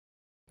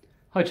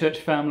Hi church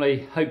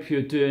family, hope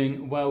you're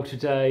doing well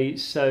today.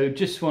 So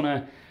just want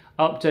to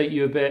update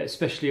you a bit,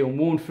 especially on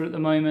Warneford at the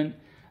moment.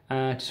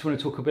 Just want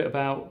to talk a bit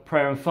about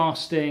prayer and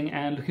fasting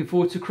and looking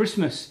forward to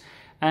Christmas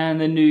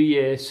and the new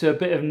year. So a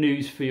bit of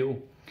news for you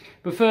all.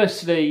 But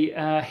firstly,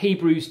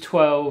 Hebrews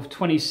 12,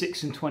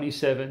 26 and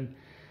 27.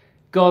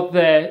 God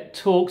there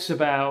talks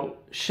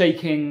about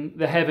shaking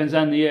the heavens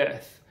and the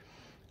earth.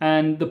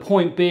 And the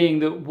point being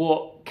that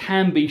what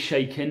can be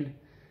shaken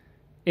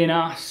in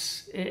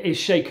us is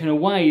shaken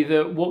away,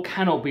 that what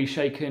cannot be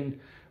shaken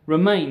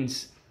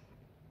remains.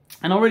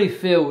 And I really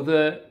feel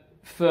that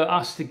for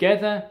us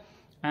together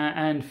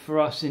and for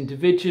us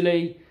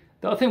individually,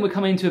 that I think we're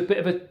coming into a bit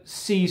of a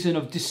season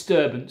of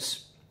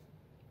disturbance.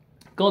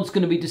 God's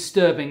going to be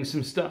disturbing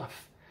some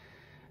stuff.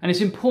 And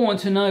it's important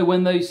to know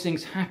when those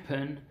things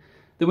happen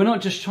that we're not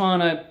just trying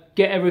to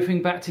get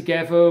everything back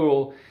together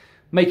or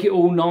make it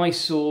all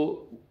nice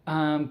or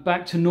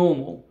back to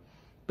normal,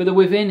 but that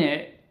within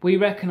it we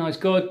recognise,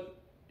 God,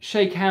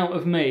 shake out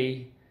of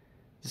me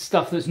the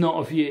stuff that's not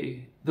of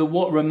you, that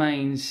what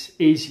remains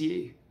is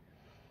you.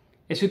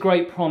 It's a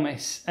great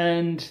promise.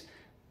 And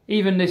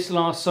even this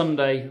last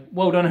Sunday,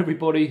 well done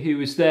everybody who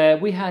was there,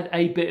 we had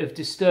a bit of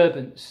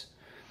disturbance.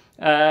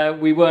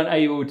 We weren't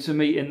able to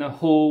meet in the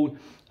hall.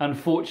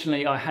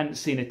 Unfortunately, I hadn't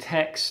seen a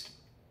text.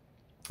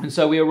 And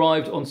so we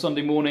arrived on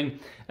Sunday morning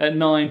at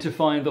 9 to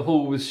find the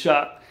hall was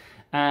shut.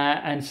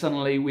 And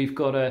suddenly we've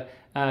got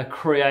to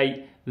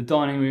create the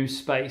dining room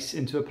space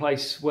into a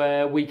place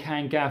where we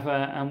can gather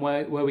and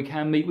where we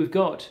can meet with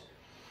God.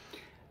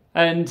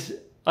 And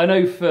I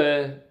know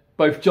for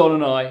both John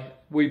and I,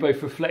 we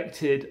both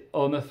reflected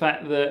on the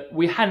fact that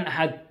we hadn't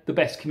had the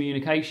best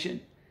communication.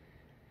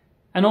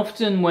 And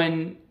often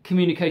when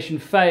communication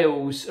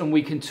fails, and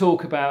we can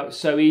talk about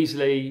so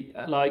easily,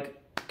 like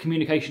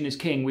communication is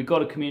king, we've got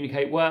to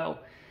communicate well.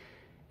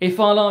 If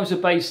our lives are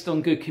based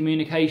on good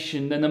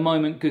communication, then the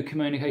moment good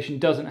communication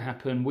doesn't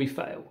happen, we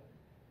fail.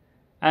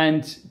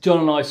 And John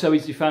and I so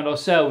easily found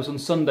ourselves on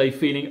Sunday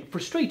feeling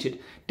frustrated,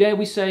 dare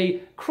we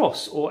say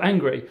cross or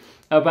angry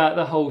about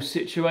the whole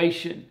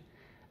situation.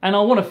 And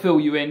I want to fill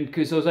you in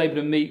because I was able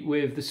to meet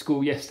with the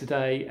school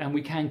yesterday and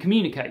we can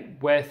communicate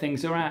where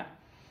things are at.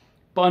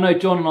 But I know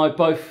John and I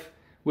both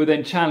were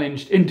then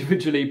challenged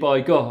individually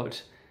by God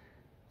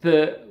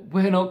that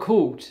we're not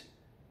called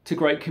to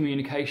great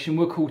communication,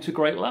 we're called to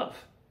great love.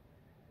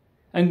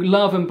 And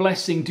love and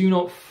blessing do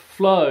not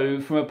flow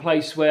from a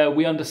place where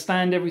we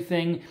understand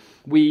everything,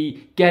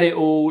 we get it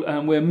all,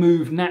 and we're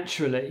moved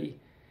naturally.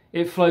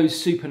 It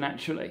flows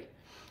supernaturally.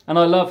 And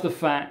I love the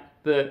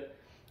fact that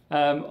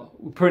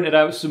we printed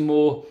out some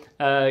more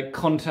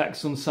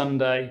contacts on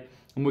Sunday,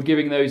 and we're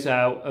giving those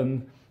out.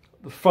 And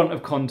the front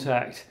of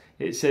contact,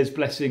 it says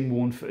Blessing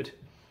Warneford.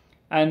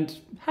 And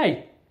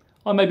hey,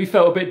 I maybe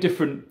felt a bit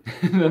different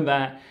than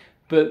that,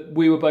 but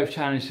we were both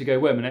challenged to go,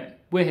 wait a minute,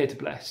 we're here to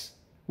bless,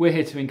 we're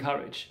here to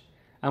encourage,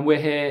 and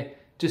we're here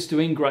just to,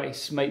 in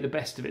grace, make the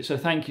best of it. So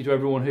thank you to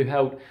everyone who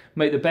helped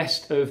make the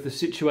best of the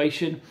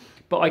situation.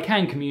 But I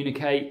can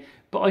communicate,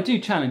 but I do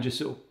challenge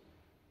us all.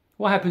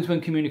 What happens when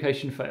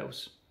communication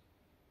fails?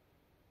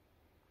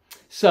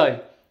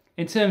 So,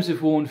 in terms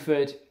of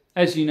Warneford,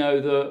 as you know,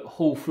 the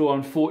hall floor,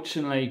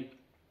 unfortunately,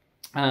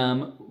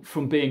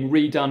 from being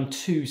redone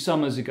 2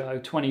 summers ago,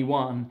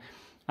 21,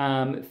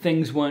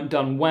 things weren't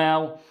done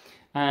well.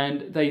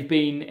 And they've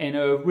been in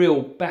a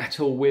real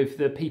battle with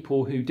the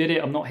people who did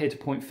it. I'm not here to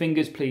point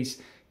fingers. Please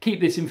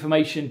keep this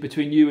information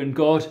between you and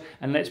God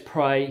and let's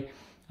pray.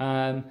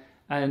 And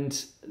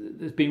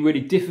it's been really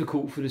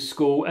difficult for the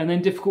school and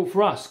then difficult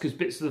for us because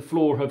bits of the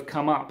floor have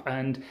come up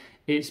and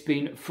it's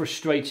been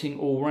frustrating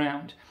all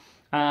round.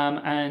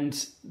 And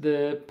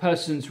the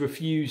persons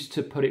refused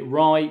to put it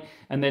right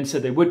and then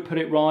said they would put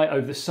it right.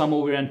 Over the summer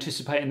we were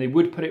anticipating they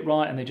would put it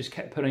right and they just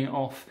kept putting it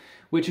off,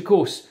 which of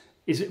course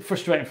is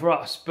frustrating for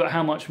us, but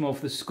how much more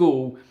for the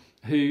school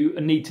who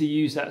need to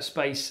use that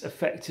space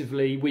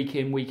effectively week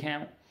in, week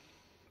out.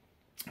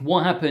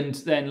 What happened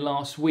then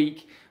last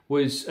week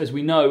was, as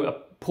we know, a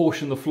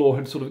portion of the floor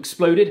had sort of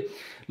exploded,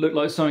 looked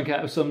like something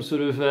out of some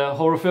sort of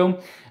horror film,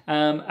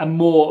 and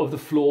more of the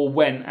floor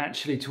went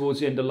actually towards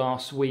the end of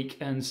last week,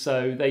 and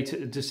so they took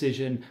the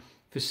decision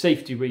for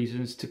safety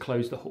reasons to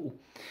close the hall.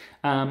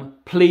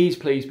 Please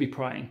be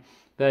praying.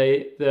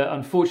 There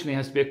unfortunately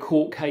has to be a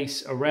court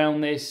case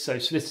around this, so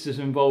solicitors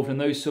are involved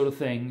and those sort of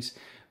things.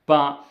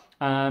 But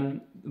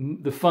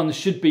the funds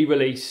should be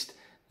released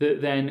that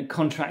then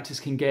contractors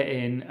can get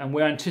in. And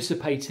we're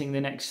anticipating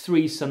the next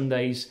 3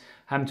 Sundays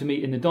having to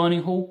meet in the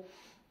dining hall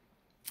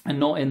and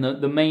not in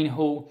the main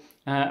hall.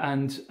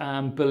 And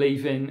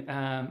believing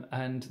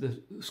and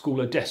the school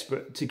are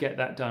desperate to get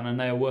that done and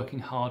they are working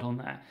hard on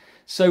that.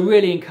 So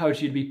really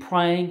encourage you to be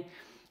praying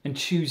and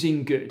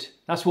choosing good.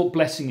 That's what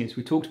blessing is.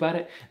 We talked about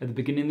it at the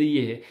beginning of the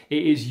year.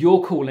 It is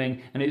your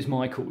calling and it is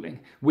my calling.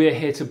 We're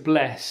here to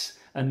bless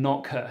and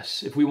not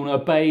curse. If we want to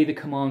obey the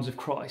commands of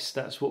Christ,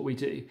 that's what we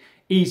do.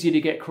 Easy to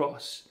get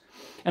cross.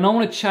 And I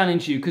want to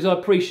challenge you because I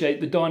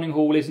appreciate the dining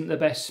hall isn't the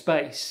best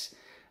space.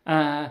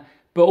 But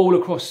all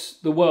across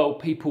the world,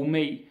 people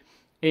meet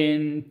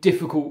in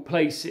difficult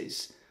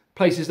places,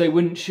 places they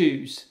wouldn't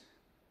choose.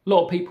 A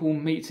lot of people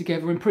meet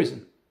together in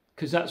prison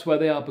because that's where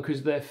they are because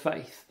of their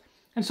faith.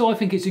 And so I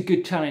think it's a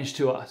good challenge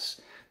to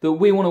us that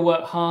we want to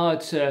work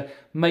hard to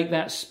make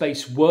that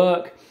space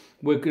work.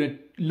 We're going to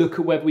look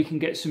at whether we can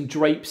get some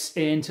drapes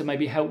in to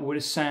maybe help with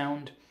the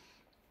sound.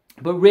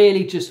 But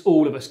really just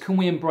all of us, can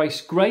we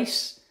embrace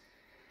grace?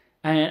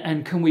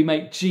 And can we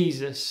make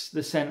Jesus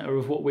the centre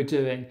of what we're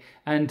doing?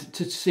 And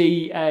to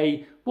see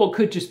what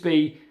could just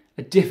be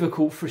a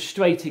difficult,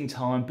 frustrating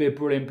time be a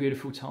brilliant,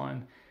 beautiful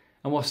time.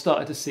 And we've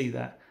started to see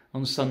that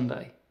on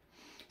Sunday.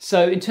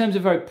 So in terms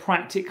of very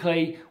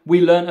practically,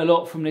 we learnt a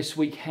lot from this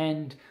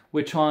weekend.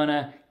 We're trying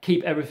to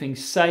keep everything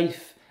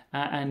safe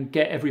and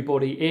get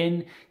everybody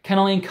in. Can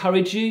I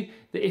encourage you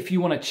that if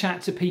you want to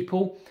chat to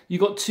people, you've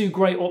got two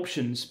great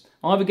options.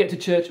 Either get to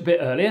church a bit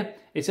earlier.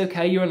 It's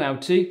okay, you're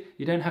allowed to.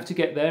 You don't have to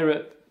get there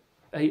at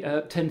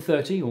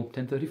 10:30 or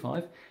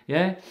 10:35.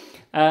 Yeah.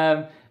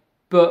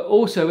 But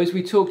also, as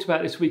we talked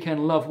about this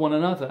weekend, love one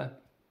another.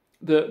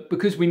 That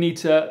because we need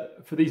to,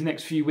 for these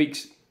next few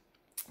weeks,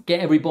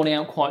 get everybody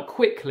out quite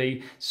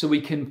quickly so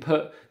we can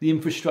put the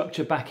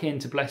infrastructure back in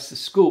to bless the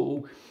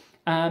school.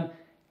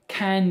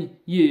 Can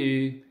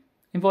you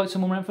invite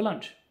someone around for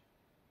lunch?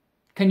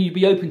 Can you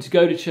be open to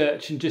go to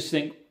church and just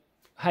think,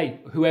 hey,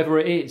 whoever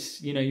it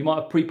is, you might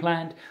have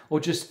pre-planned, or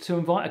just to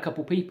invite a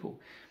couple people.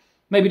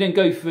 Maybe don't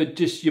go for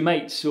just your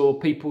mates or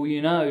people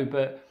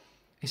but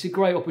it's a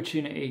great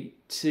opportunity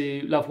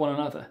to love one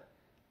another,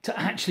 to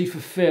actually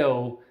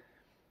fulfill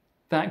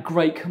that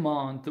great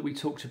command that we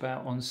talked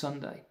about on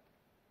Sunday.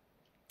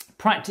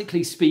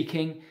 Practically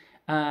speaking,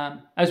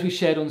 as we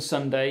shared on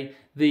Sunday,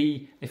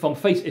 if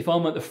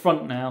I'm at the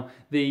front now,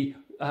 the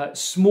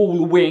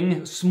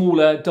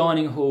smaller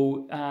dining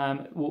hall,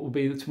 what would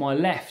be to my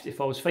left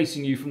if I was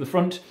facing you from the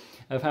front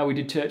of how we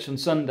did church on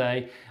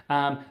Sunday.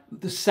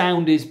 The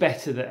sound is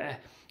better there.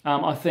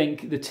 I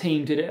think the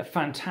team did a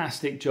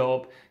fantastic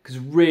job because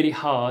it's really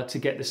hard to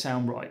get the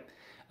sound right.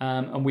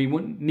 And we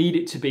wouldn't need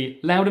it to be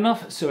loud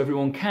enough so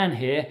everyone can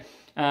hear,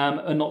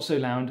 and not so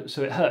loud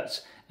so it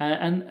hurts.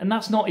 And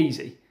that's not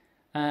easy.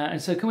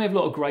 And so can we have a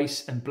lot of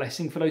grace and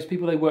blessing for those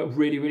people? They work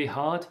really, really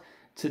hard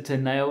to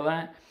nail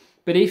that.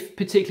 But if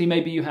particularly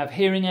maybe you have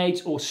hearing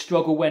aids or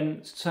struggle when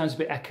it sounds a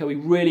bit echoey, we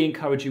really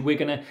encourage you. We're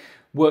going to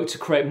work to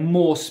create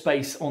more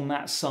space on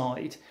that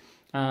side.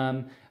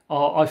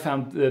 I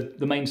found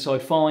the main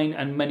side fine,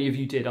 and many of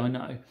you did, I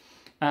know.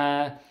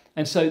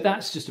 And so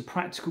that's just a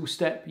practical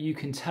step you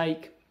can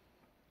take.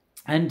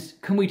 And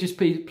can we just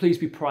please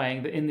be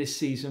praying that in this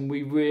season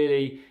we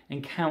really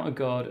encounter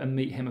God and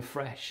meet him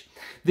afresh.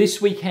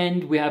 This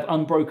weekend we have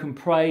Unbroken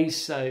Praise,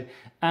 so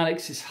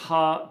Alex's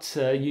heart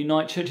to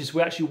unite churches.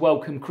 We actually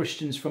welcome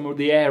Christians from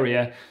the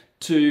area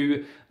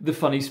to the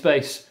funny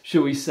space,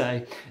 shall we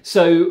say.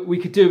 So we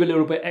could do with a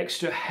little bit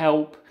extra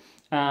help.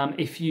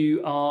 If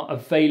you are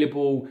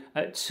available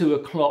at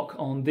 2:00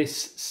 on this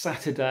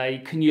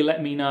Saturday, can you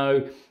let me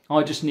know?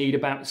 I just need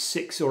about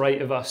 6 or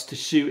 8 of us to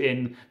shoot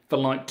in for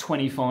like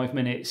 25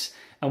 minutes,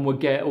 and we'll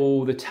get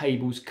all the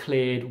tables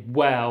cleared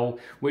well,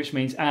 which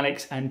means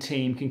Alex and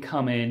team can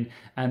come in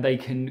and they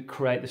can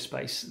create the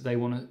space they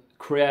want to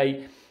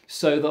create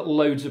so that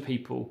loads of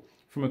people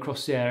from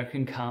across the area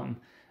can come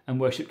and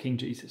worship King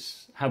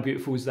Jesus. How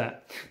beautiful is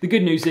that? The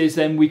good news is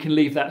then we can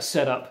leave that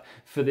set up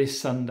for this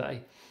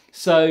Sunday.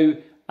 So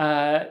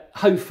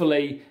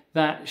hopefully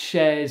that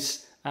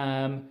shares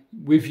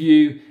with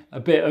you a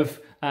bit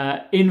of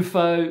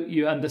info.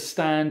 You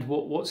understand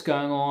what's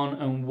going on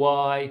and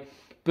why.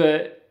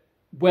 But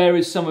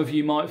whereas some of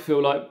you might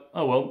feel like,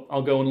 oh well,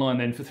 I'll go online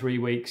then for 3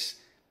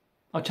 weeks,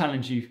 I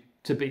challenge you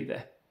to be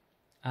there.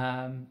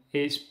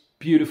 It's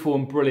beautiful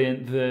and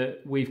brilliant that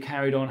we've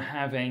carried on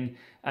having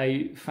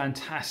a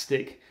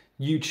fantastic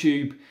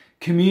YouTube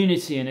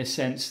community, in a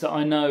sense that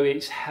I know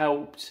it's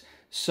helped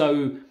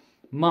so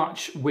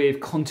much with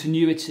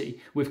continuity,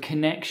 with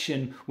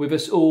connection, with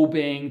us all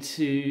being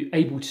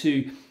able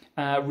to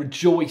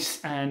rejoice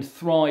and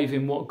thrive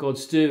in what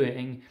God's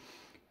doing.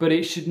 But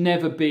it should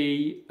never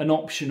be an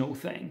optional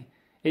thing.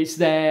 It's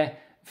there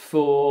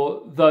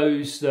for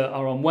those that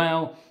are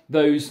unwell,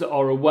 those that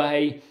are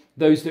away,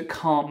 those that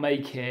can't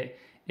make it.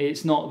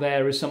 It's not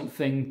there as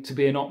something to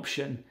be an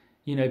option,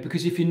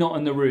 because if you're not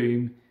in the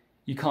room,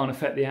 you can't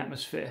affect the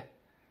atmosphere,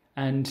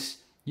 and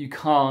you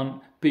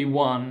can't be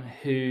one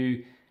who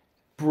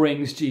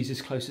brings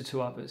Jesus closer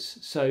to others.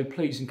 So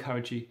please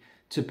encourage you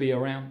to be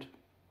around.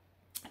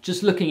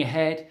 Just looking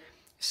ahead,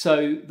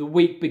 so the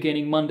week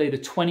beginning Monday the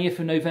 20th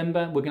of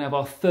November, we're going to have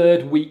our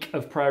 3rd week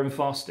of prayer and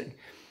fasting.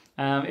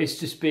 It's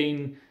just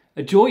been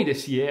a joy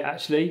this year,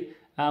 actually.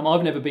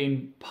 I've never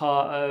been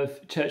part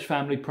of church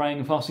family praying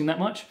and fasting that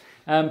much.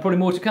 Probably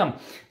more to come.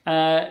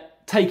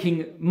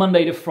 Taking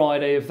Monday to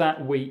Friday of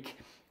that week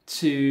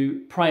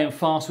to pray and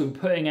fast. We're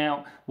putting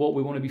out what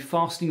we want to be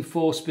fasting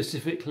for,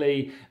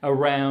 specifically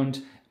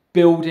around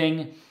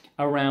building,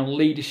 around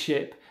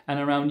leadership, and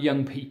around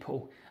young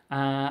people.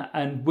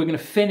 And we're going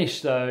to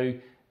finish, though,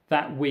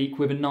 that week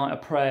with a night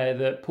of prayer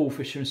that Paul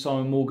Fisher and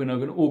Simon Morgan are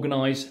going to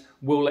organise.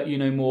 We'll let you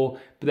know more,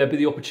 but there'll be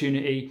the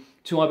opportunity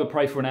to either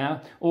pray for an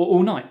hour or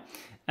all night,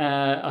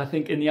 I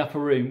think, in the upper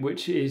room,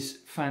 which is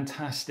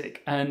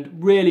fantastic. And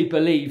really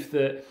believe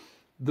that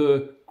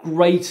the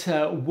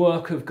greater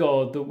work of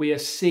God that we are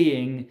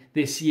seeing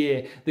this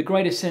year, the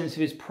greater sense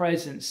of his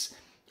presence,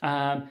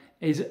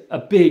 is a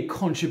big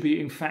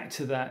contributing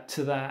factor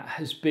to that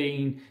has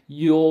been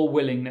your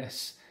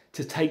willingness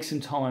to take some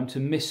time to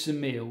miss some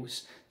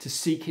meals, to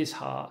seek his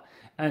heart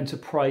and to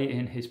pray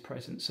in his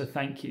presence. So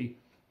thank you,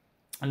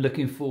 and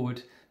looking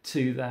forward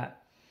to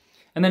that.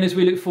 And then as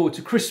we look forward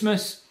to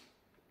Christmas,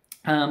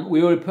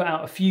 we already put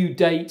out a few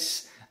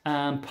dates.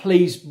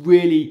 Please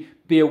really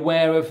be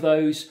aware of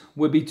those.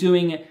 We'll be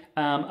doing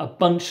a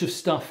bunch of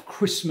stuff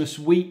Christmas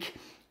week.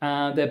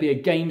 There'll be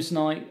a games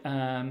night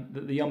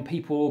that the young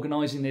people are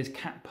organising. There's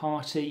cat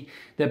party.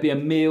 There'll be a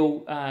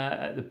meal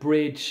at the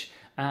bridge.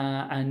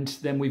 And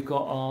then we've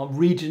got our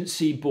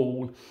Regency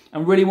Ball.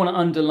 And really want to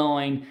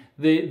underline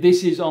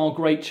this is our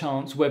great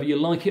chance, whether you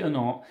like it or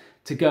not,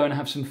 to go and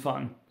have some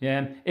fun.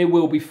 Yeah, it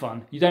will be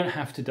fun. You don't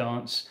have to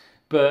dance,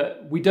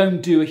 but we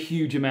don't do a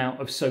huge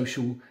amount of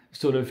social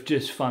sort of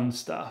just fun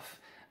stuff.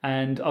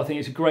 And I think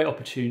it's a great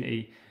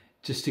opportunity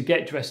just to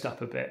get dressed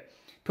up a bit,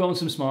 put on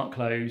some smart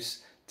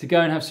clothes, to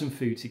go and have some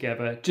food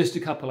together, just a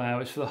couple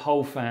hours for the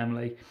whole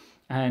family,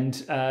 and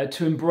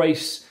to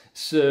embrace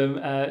some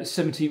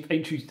 17th,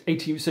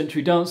 18th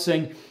century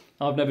dancing.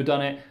 I've never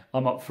done it.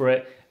 I'm up for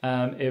it.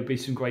 It'll be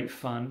some great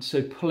fun.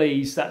 So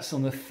please, that's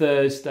on the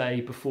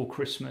Thursday before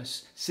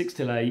Christmas, 6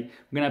 till 8.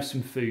 We're going to have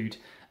some food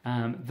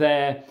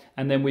there.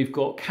 And then we've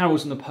got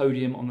carols on the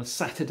podium on the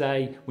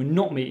Saturday. We're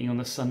not meeting on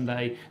the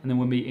Sunday. And then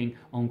we're meeting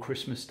on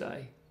Christmas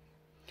Day.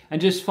 And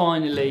just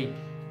finally,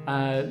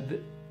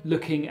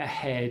 looking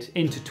ahead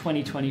into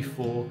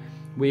 2024,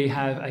 we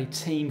have a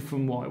team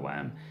from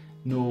YWAM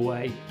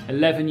Norway.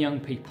 11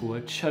 young people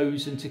are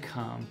chosen to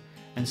come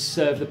and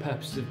serve the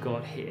purposes of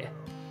God here.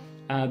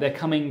 They're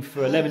coming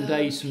for 11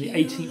 days from the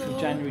 18th of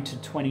January to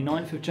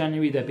 29th of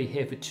January. They'll be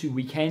here for 2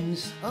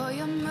 weekends.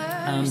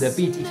 There'll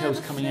be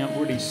details coming out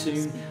really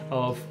soon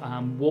of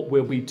what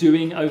we'll be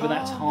doing over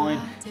that time.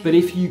 But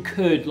if you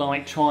could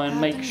try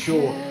and make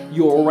sure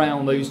you're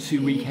around those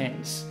 2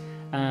 weekends,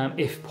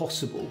 if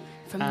possible.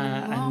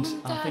 And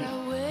I think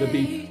there'll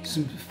be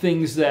some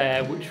things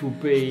there which will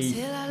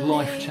be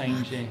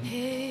life-changing.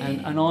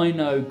 And I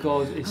know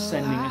God is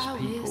sending us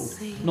people,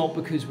 not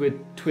because we're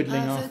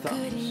twiddling our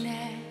thumbs,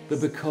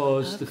 but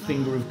because the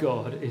finger of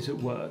God is at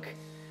work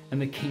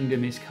and the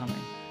kingdom is coming.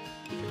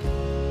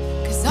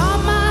 'Cause all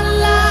my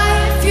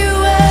life you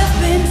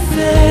have been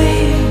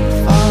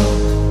faithful,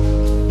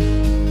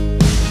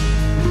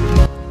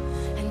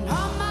 and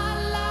all my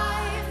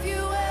life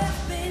you have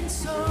been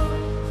so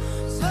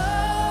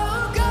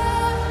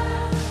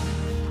good.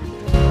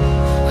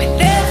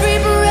 With every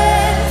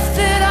breath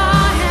that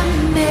I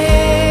am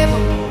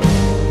able,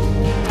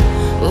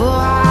 oh,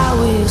 I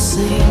will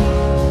sing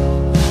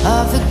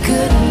of the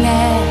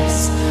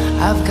goodness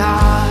of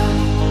God.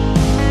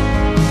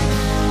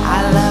 I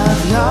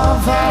love your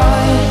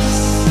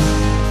voice.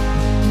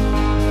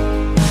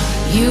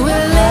 You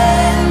will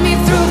lead me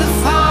through the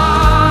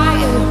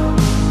fire,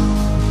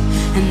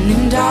 and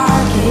in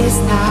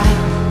darkest night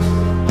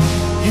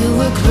you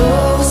were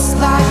close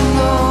like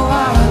no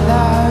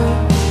other.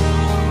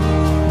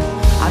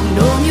 I've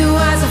known you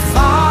as a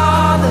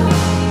father,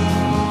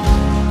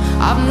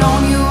 I've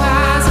known you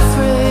as a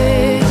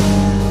friend,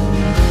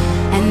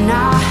 and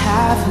I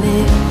have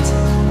lived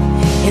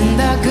in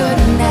the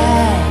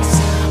goodness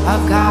of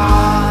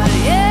God.